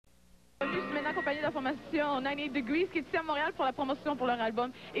accompagné de la formation 98 Degrees qui est ici à Montréal pour la promotion pour leur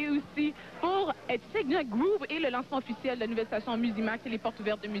album et aussi pour Signa Groove et le lancement officiel de la nouvelle station Musimax et les portes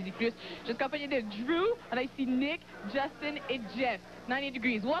ouvertes de Musique Plus. Je suis accompagné de Drew, on a ici Nick, Justin et Jeff. 98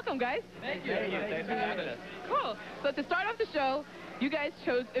 Degrees. Welcome, guys. Thank you. Thanks for having us. Cool. So to start off the show, you guys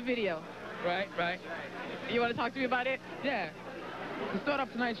chose a video. Right. You want to talk to me about it? Yeah. To start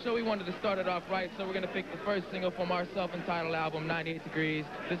off tonight's show, we wanted to start it off right, so we're going to pick the first single from our self-entitled album, 98 Degrees.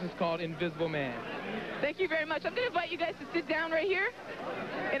 This is called Invisible Man. Thank you very much. I'm going to invite you guys to sit down right here,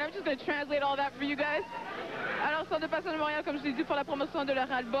 and I'm just going to translate all that for you guys. Alors, Centre de Passion de Montréal, comme je l'ai dit, pour la promotion de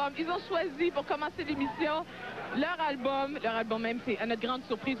leur album. Ils ont choisi, pour commencer l'émission, leur album même, c'est à notre grande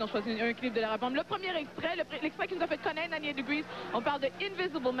surprise, ils ont choisi un clip de leur album. Le premier extrait, l'extrait qui nous a fait connaître 98 Degrees, on parle de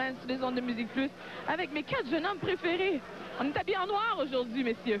Invisible Man sur les ondes de Musique Plus, avec mes 4 jeunes hommes préférés. On est habillés en noir aujourd'hui,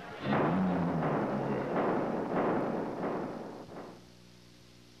 messieurs.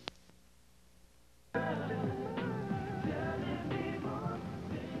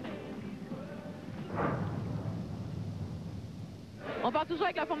 On part toujours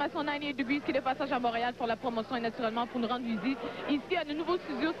avec la formation 98 Degrees qui est de passage à Montréal pour la promotion et naturellement pour nous rendre visite ici à nos nouveaux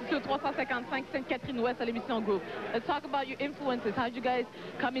studios, studio 355 Sainte-Catherine-Ouest à l'émission Go. Let's talk about your influences. How did you guys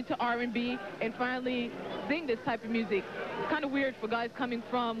come into R&B and finally sing this type of music? It's kind of weird for guys coming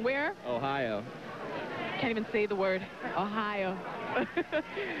from where? Ohio. Can't even say the word. Ohio.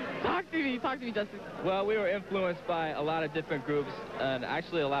 Talk to me, Justin. Well, we were influenced by a lot of different groups, and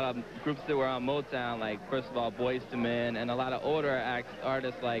actually a lot of groups that were on Motown, like, first of all, Boyz II Men, and a lot of older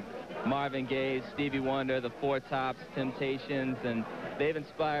artists like Marvin Gaye, Stevie Wonder, the Four Tops, Temptations, and they've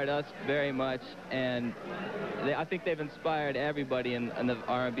inspired us very much, and I think they've inspired everybody in the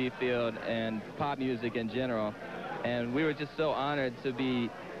R&B field and pop music in general, and we were just so honored to be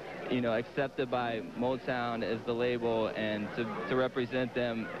accepted by Motown as the label and to represent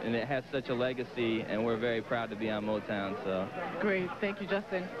them, and it has such a legacy, and we're very proud to be on Motown. So great, thank you,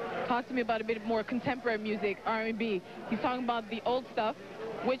 Justin. Talk to me about a bit more contemporary music, R&B. He's talking about the old stuff,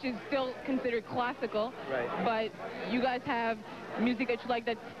 which is still considered classical, right? But you guys have music that you like,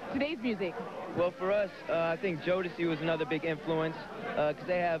 that's today's music. Well, for us, I think Jodeci was another big influence because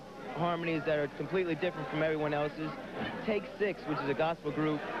they have harmonies that are completely different from everyone else's. Take Six, which is a gospel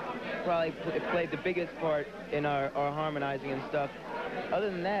group, probably played the biggest part in our harmonizing and stuff. Other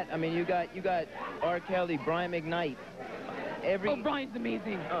than that, I mean, you got R. Kelly, Brian McKnight. Oh, Brian's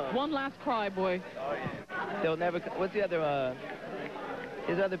amazing. One Last Cry, boy. Oh, yeah. They'll never. What's the other?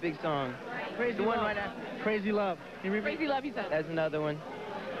 His other big song. Crazy the Love. One right after. Crazy Love. Crazy Love, he said. That's another one.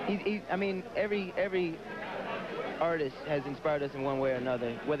 I mean, every artist has inspired us in one way or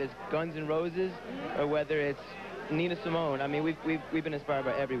another, whether it's Guns N' Roses or whether it's Nina Simone. I mean, we've been inspired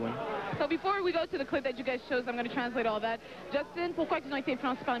by everyone. So before we go to the clip that you guys chose, I'm going to translate all that. Justin, pourquoi ils ont été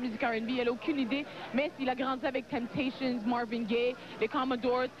influencés par la musique R&B? Elle n'a aucune idée, mais il a grandi avec Temptations, Marvin Gaye, les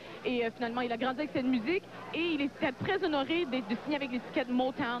Commodores, et finalement, il a grandi avec cette musique, et il était très honoré de signer avec l'étiquette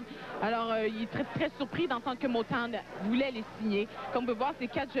Motown. Alors, il est très surpris d'entendre que Motown voulait les signer. Comme on peut voir, c'est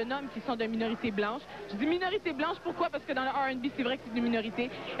 4 jeunes hommes qui sont de minorité blanche. Je dis minorité blanche, pourquoi? Parce que dans le R&B, c'est vrai que c'est une minorité.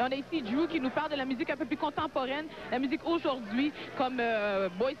 Et on a ici Drew qui nous parle de la musique un peu plus contemporaine, la musique aujourd'hui, comme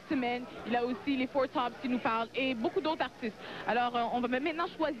Boyz II Men. Il a aussi les Four Tops qui nous parlent et beaucoup d'autres artistes. Alors, on va maintenant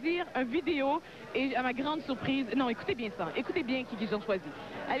choisir un vidéo et à ma grande surprise... Non, écoutez bien ça. Écoutez bien qui ils ont choisi.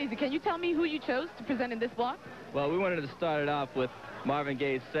 Allez-y, can you tell me who you chose to present in this block? Well, we wanted to start it off with Marvin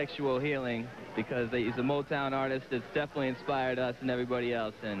Gaye's Sexual Healing because he's a Motown artist that's definitely inspired us and everybody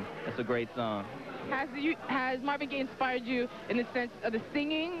else, and it's a great song. Has Marvin Gaye inspired you in the sense of the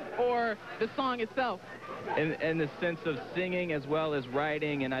singing or the song itself? In the sense of singing as well as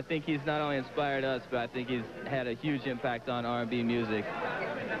writing, and I think he's not only inspired us, but I think he's had a huge impact on R&B music.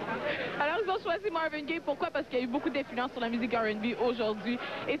 Alors, ils ont choisi Marvin Gaye. Pourquoi? Parce qu'il y a eu beaucoup d'influence sur la musique R&B aujourd'hui.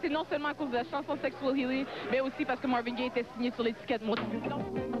 Et c'est non seulement à cause de la chanson Sexual Healing, mais aussi parce que Marvin Gaye était signé sur l'étiquette Motown.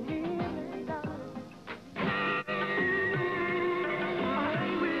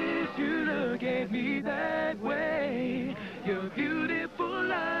 Get me that way. Your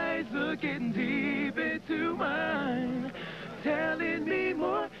beautiful eyes looking deep into mine, telling me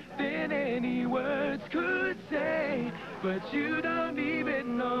more than any words could say. But you don't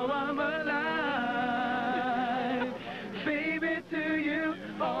even know I'm alive. Baby, to you,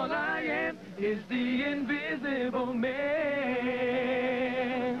 all I am is the invisible man.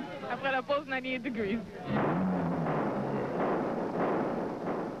 Après la pause, 98 Degrees.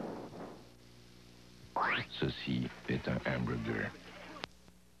 Ceci est un hamburger.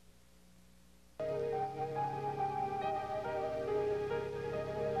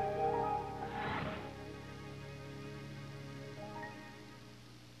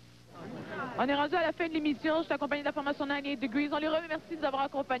 On est rendu à la fin de l'émission. Je suis accompagné de la formation 98 Degrees. On les remercie de nous avoir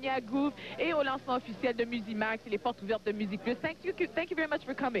accompagnés à Groove et au lancement officiel de Musimax et les portes ouvertes de Musique Plus. Thank you very much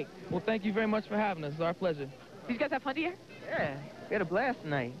for coming. Well, thank you very much for having us. It's our pleasure. Did you guys have fun here? Yeah, we had a blast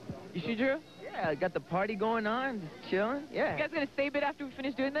tonight. You sure, Drew? Yeah, got the party going on, just chilling. Yeah. You guys gonna stay a bit after we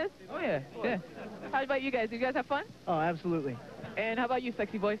finish doing this? Oh, yeah, yeah. How about you guys? Did you guys have fun? Oh, absolutely. And how about you,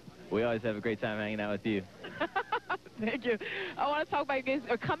 sexy boys? We always have a great time hanging out with you. Thank you. I want to talk about you guys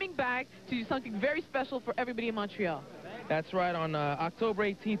are coming back to do something very special for everybody in Montreal. That's right. On October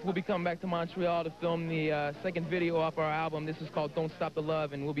 18th, we'll be coming back to Montreal to film the second video off our album. This is called Don't Stop the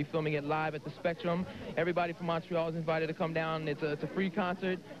Love, and we'll be filming it live at the Spectrum. Everybody from Montreal is invited to come down. It's a free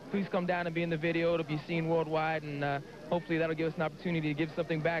concert. Please come down and be in the video. It'll be seen worldwide, and hopefully that'll give us an opportunity to give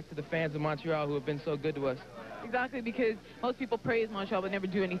something back to the fans of Montreal who have been so good to us. Exactly, because most people praise Montreal but never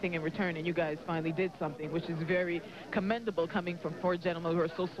do anything in return, and you guys finally did something, which is very commendable coming from four gentlemen who are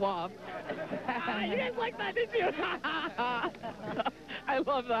so suave. You guys like that, didn't you? I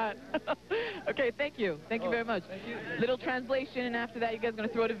love that. Okay, thank you. Thank you very much. Thank you. Little translation, and after that, you guys are going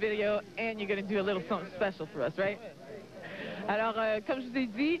to throw the video, and you're going to do a little something special for us, right? Alors, comme je vous ai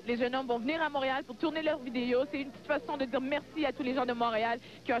dit, les jeunes hommes vont venir à Montréal pour tourner leurs vidéos. C'est une petite façon de dire merci à tous les gens de Montréal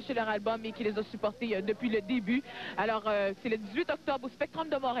qui ont acheté leur album et qui les ont supportés depuis le début. Alors, c'est le 18 octobre au Spectrum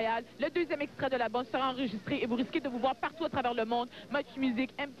de Montréal. Le deuxième extrait de l'album sera enregistré et vous risquez de vous voir partout à travers le monde. Much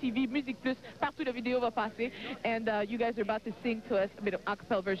Music, MTV, Musique Plus, partout la vidéo va passer. And you guys are about to sing to us a bit of a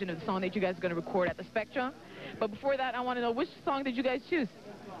cappella version of the song that you guys are going to record at the Spectrum. But before that, I want to know, which song did you guys choose?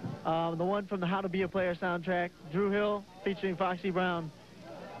 The one from the How to Be a Player soundtrack, Drew Hill featuring Foxy Brown.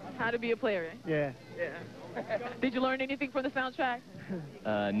 How to Be a Player. Yeah. Did you learn anything from the soundtrack?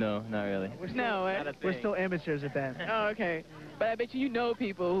 No, not really. No, eh? We're still amateurs at that. Oh, okay. But I bet you know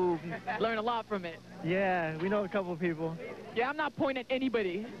people who learn a lot from it. Yeah, we know a couple of people. Yeah, I'm not pointing at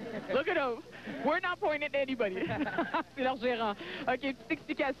anybody. Look at them. We're not pointing at anybody. C'est leur gérant. OK, petite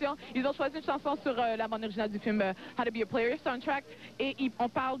explication. Ils ont choisi une chanson sur la bande originale du film How to Be a Player soundtrack. Et on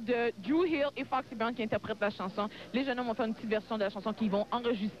parle de Drew Hill et Foxy Brown qui interprètent la chanson. Les jeunes hommes vont faire une petite version de la chanson qu'ils vont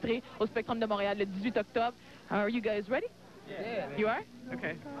enregistrer au Spectrum de Montréal le 18 octobre. Are you guys ready? Yeah. You are?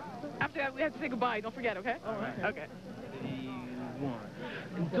 Okay. After that, we have to say goodbye. Don't forget, okay? All right. Okay.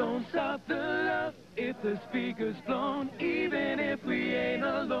 Don't stop the love if the speaker's blown. Even if we ain't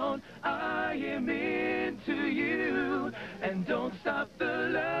alone, I am into you. And don't stop the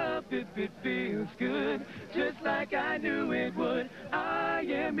love if it feels good, just like I knew it would. I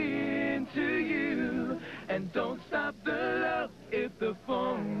am into you. And don't stop the love if the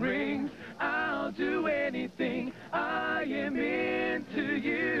phone rings. I'll do anything. I am into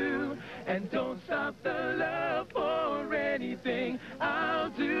you. And don't stop the love for anything. I'll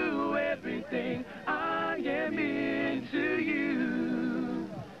do everything. I am into you.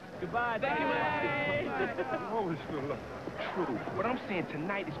 Goodbye. Bye. Always feel like true. But I'm saying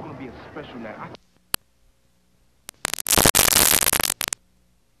tonight is going to be a special night.